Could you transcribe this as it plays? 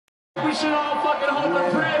We should all fucking hope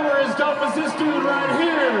and pray we're as dope as this dude right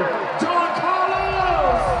here, Don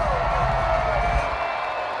Carlos!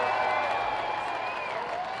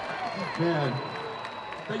 Man,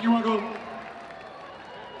 bet you wanna go.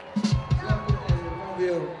 Love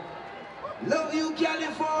you. Love you,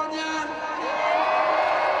 California!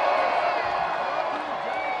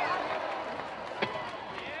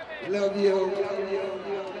 Love you.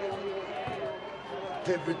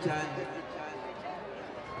 Every time.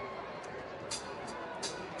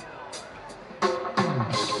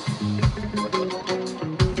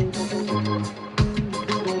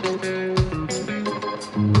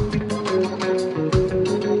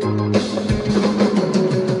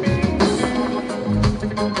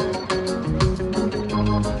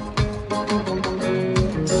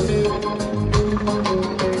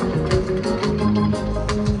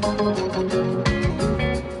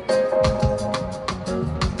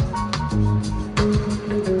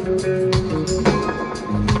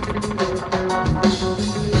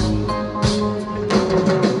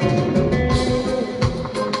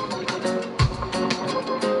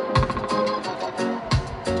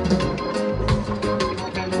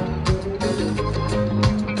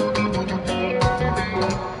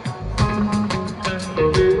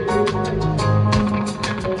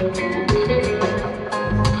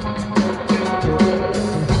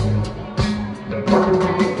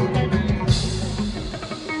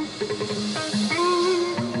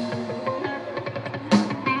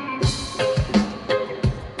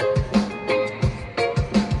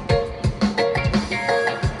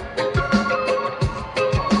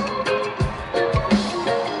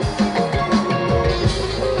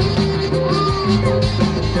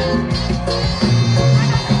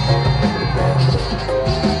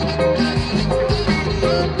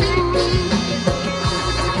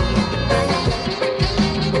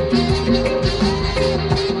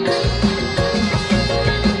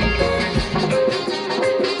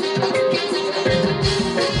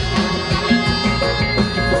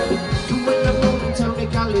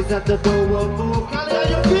 At the door of Cali, how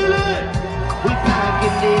you feeling? We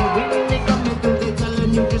packing in, when they coming through, they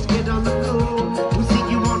telling you just get on the floor. We see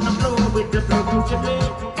you on the floor with the flow to your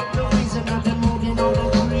bed. The reason that they're moving all the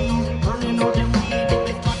trees, running all them weed,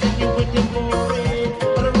 they spotted you with them forehead.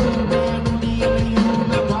 But a room band, the enemy move,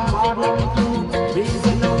 the party rolling through,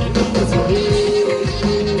 raising all the things you hear.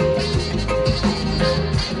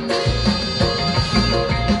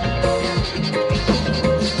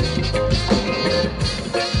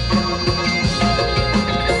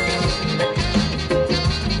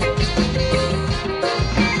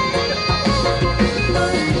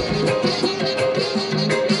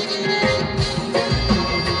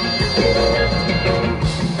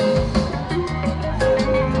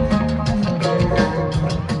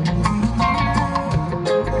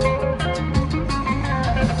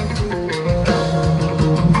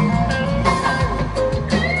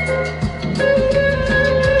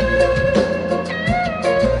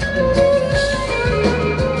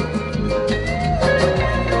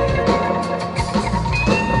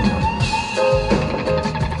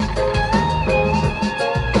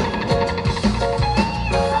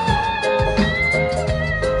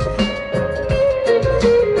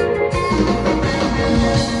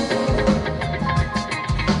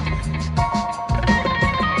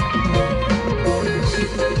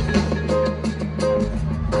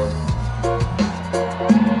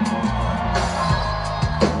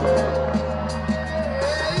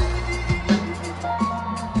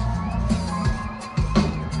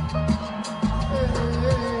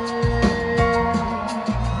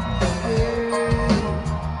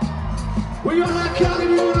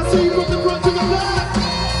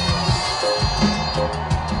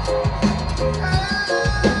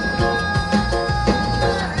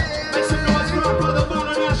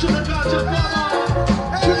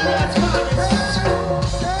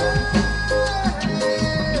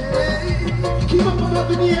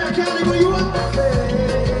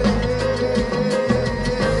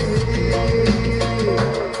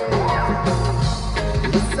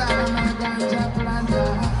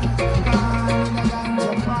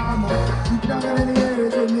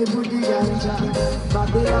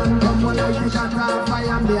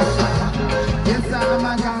 Yes, I'm a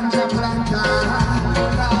ganja planter.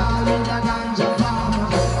 Call me the ganja farmer.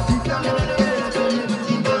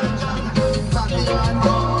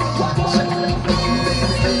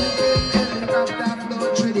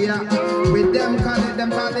 With them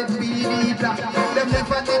call it weed eater. Them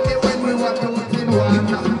never did it when we were out in water.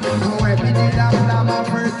 However, we did have my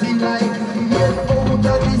first in life. Yes, out of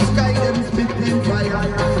the sky, them spitting fire.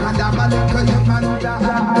 And I'm a little youth and the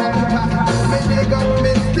antenna. When they got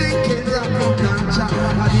me stinking.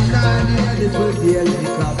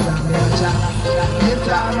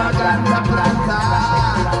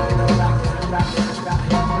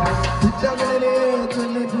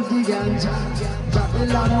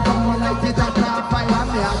 come on like it a crop fire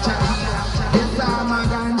me a chat. Yes, I'm a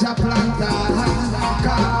ganja planter.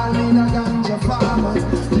 Call me the ganja farmer.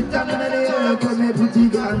 Deep down in the earth when me put the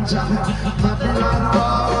ganja. Babylon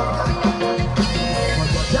walk.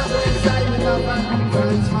 Just inside me love and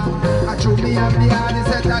friends man. I show me up the hardest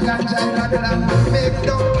set a ganja in the land. Make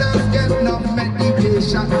doctors get enough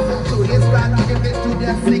medication. So they start to give it to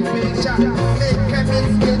their sick patient. Make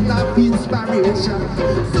chemists get enough inspiration.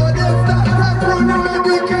 So they start to run the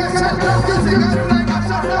medication. You see that's like a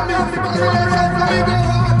shot from the inspiration. So we go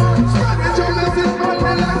on. Spread the journals in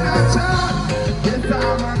money like a chat. Yes,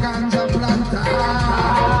 I'm a ganja planter.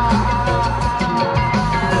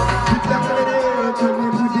 Keep them with the earth when we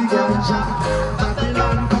put the ganja.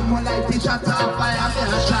 Babylon come on like the shot of fire me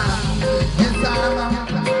a shot. Yes, I'm a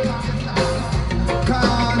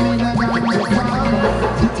call me the ganja farmer.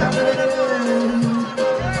 Keep them with the earth.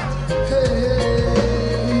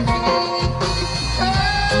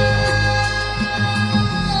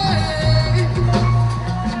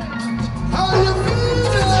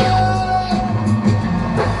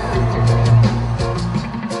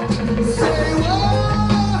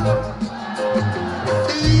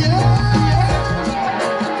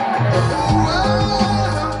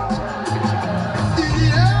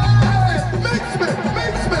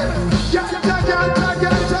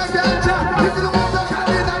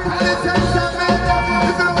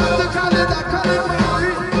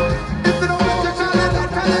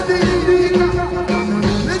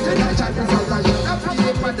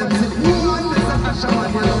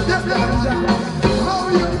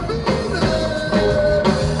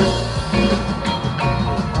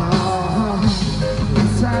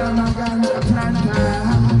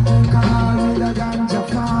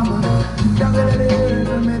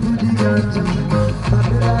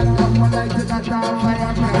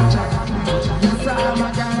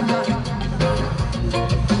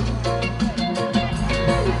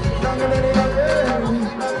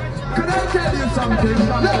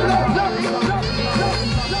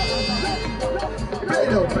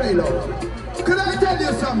 Play low. Could I tell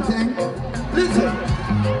you something? Listen.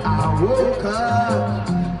 I woke up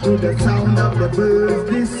to the sound of the birds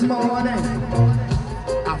this morning.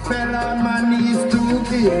 I fell on my knees to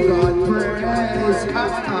give God praise.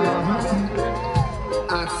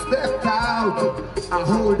 I stepped out. I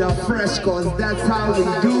hold up fresh cause that's how we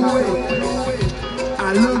do it.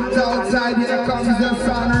 I looked outside, here comes the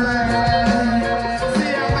sun rays.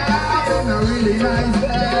 See, I'm having a really nice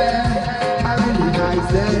day. Nice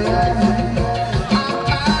day. I'm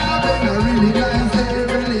having a really nice day,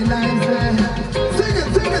 really nice day. Sing it,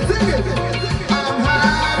 sing it, sing it. I'm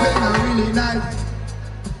having a really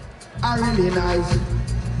nice.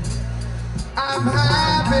 I'm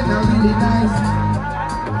having a really nice.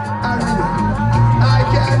 I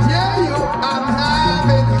can't hear you. I'm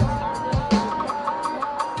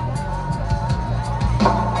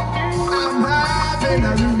having a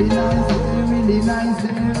really nice day, really nice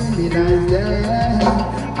day, really nice day.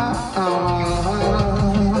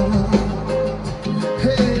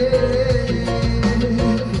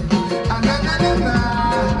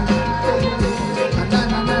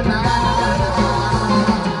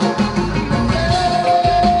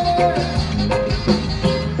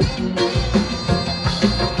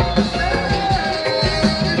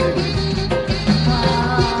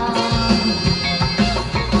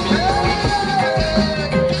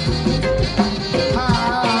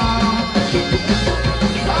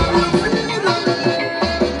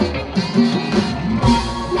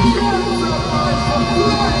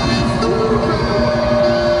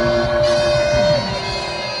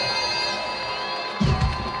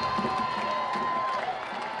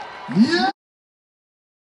 Yeah.